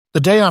The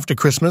day after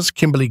Christmas,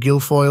 Kimberly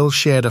Guilfoyle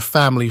shared a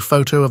family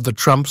photo of the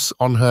Trumps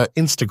on her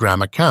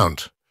Instagram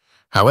account.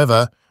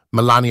 However,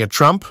 Melania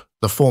Trump,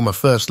 the former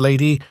First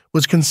Lady,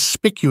 was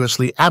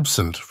conspicuously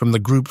absent from the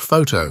group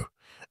photo.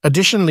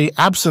 Additionally,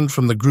 absent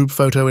from the group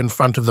photo in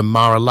front of the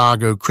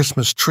Mar-a-Lago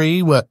Christmas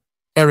tree were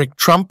Eric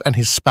Trump and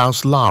his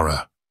spouse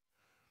Lara.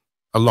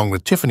 Along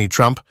with Tiffany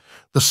Trump,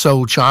 the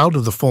sole child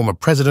of the former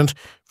president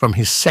from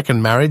his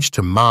second marriage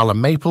to Marla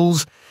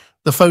Maples,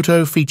 the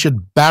photo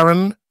featured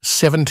Barron,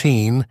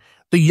 17,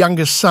 the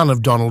youngest son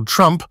of Donald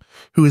Trump,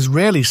 who is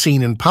rarely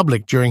seen in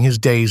public during his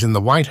days in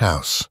the White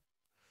House.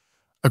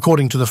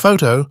 According to the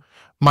photo,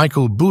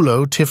 Michael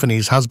Bulo,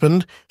 Tiffany's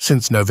husband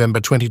since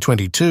November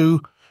 2022,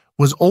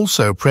 was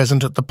also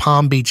present at the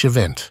Palm Beach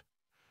event.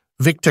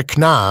 Victor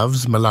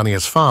Knaves,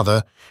 Melania's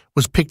father,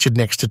 was pictured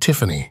next to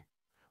Tiffany.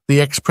 The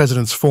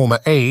ex-president's former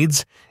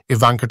aides,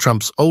 Ivanka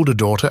Trump's older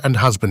daughter and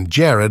husband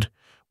Jared,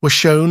 were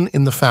shown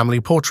in the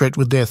family portrait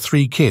with their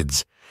 3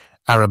 kids,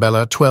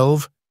 Arabella,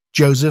 12,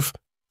 Joseph,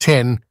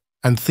 10,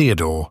 and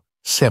Theodore,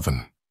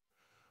 7.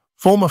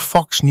 Former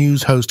Fox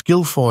News host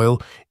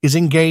Guilfoyle is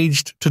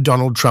engaged to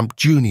Donald Trump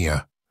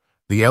Jr.,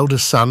 the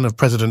eldest son of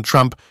President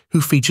Trump who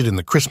featured in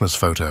the Christmas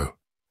photo.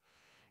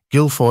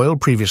 Guilfoyle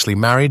previously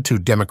married to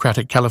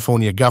Democratic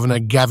California Governor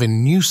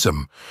Gavin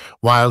Newsom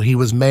while he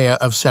was mayor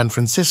of San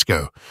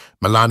Francisco.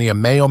 Melania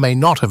may or may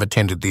not have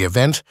attended the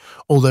event,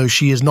 although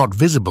she is not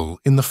visible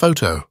in the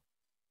photo.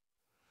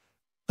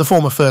 The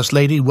former First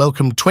Lady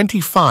welcomed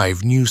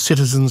 25 new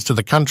citizens to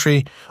the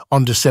country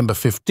on December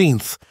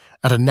 15th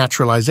at a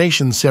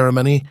naturalization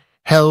ceremony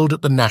held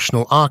at the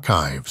National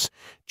Archives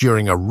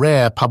during a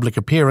rare public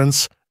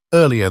appearance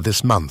earlier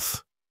this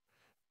month.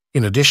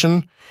 In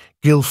addition,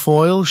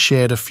 Guilfoyle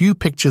shared a few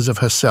pictures of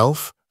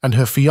herself and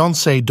her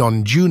fiancé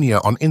Don Jr.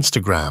 on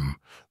Instagram,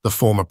 the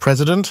former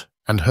president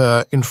and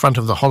her in front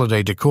of the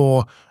holiday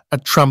decor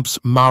at Trump's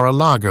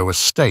Mar-a-Lago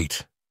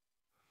estate.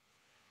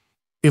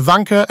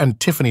 Ivanka and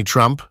Tiffany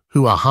Trump,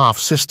 who are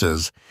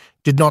half-sisters,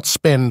 did not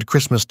spend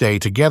Christmas Day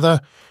together,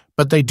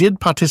 but they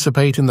did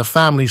participate in the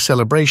family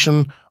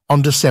celebration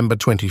on December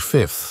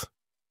 25th.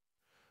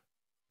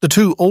 The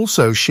two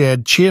also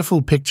shared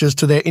cheerful pictures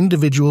to their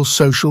individual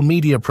social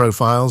media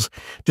profiles,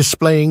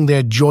 displaying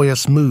their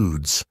joyous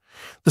moods.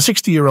 The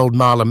 60-year-old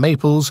Marla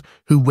Maples,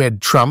 who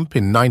wed Trump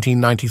in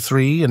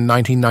 1993 and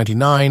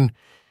 1999,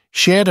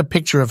 shared a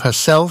picture of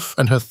herself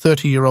and her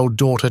 30-year-old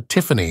daughter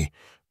Tiffany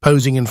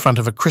posing in front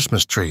of a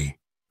Christmas tree.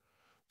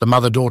 The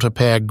mother-daughter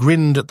pair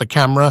grinned at the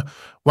camera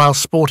while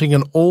sporting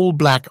an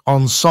all-black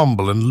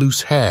ensemble and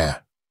loose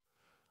hair.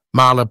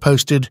 Marla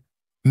posted,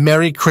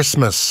 "Merry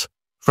Christmas!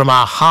 From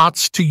our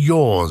hearts to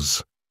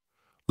yours.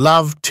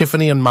 Love,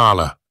 Tiffany and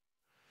Marla."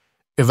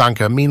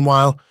 Ivanka,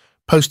 meanwhile,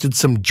 posted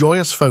some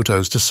joyous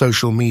photos to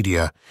social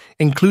media,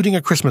 including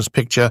a Christmas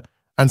picture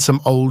and some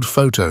old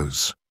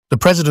photos. The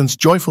president's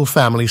joyful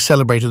family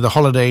celebrated the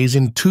holidays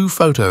in 2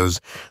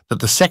 photos that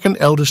the second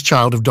eldest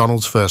child of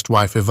Donald's first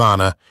wife,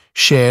 Ivana,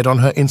 shared on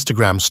her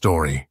Instagram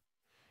story.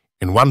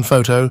 In one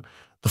photo,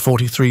 the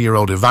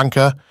 43-year-old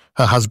Ivanka,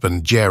 her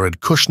husband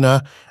Jared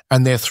Kushner,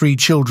 and their 3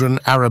 children,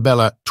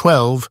 Arabella,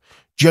 12,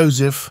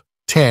 Joseph,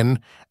 10,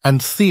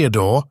 and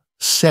Theodore,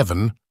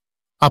 7,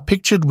 are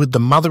pictured with the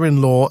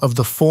mother-in-law of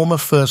the former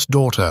first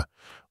daughter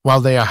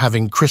while they are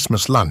having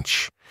Christmas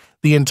lunch.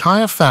 The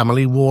entire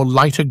family wore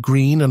lighter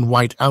green and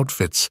white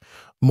outfits,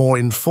 more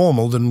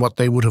informal than what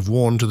they would have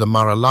worn to the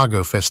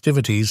Mar-a-Lago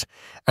festivities,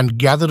 and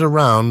gathered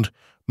around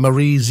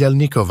Marie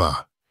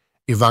Zelnikova,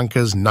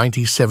 Ivanka's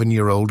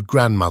 97-year-old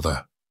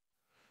grandmother.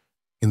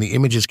 In the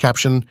image's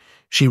caption,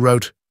 she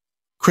wrote,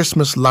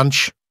 "Christmas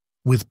lunch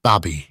with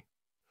Bobby."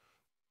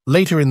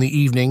 Later in the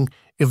evening,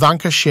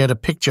 Ivanka shared a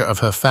picture of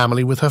her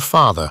family with her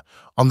father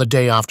on the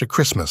day after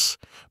Christmas,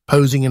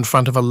 posing in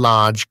front of a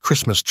large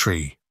Christmas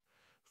tree.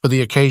 For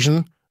the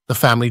occasion, the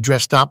family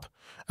dressed up,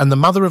 and the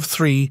mother of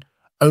 3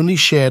 only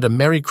shared a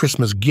Merry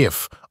Christmas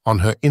gif on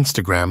her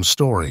Instagram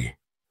story.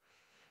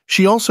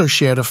 She also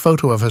shared a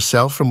photo of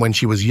herself from when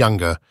she was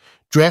younger,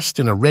 dressed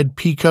in a red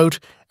peacoat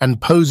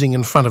and posing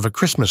in front of a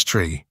Christmas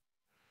tree.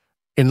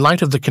 In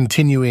light of the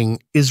continuing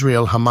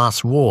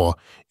Israel-Hamas war,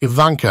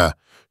 Ivanka,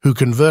 who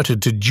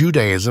converted to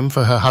Judaism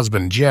for her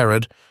husband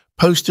Jared,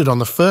 posted on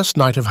the first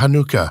night of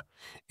Hanukkah,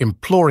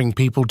 imploring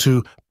people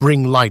to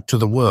bring light to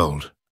the world.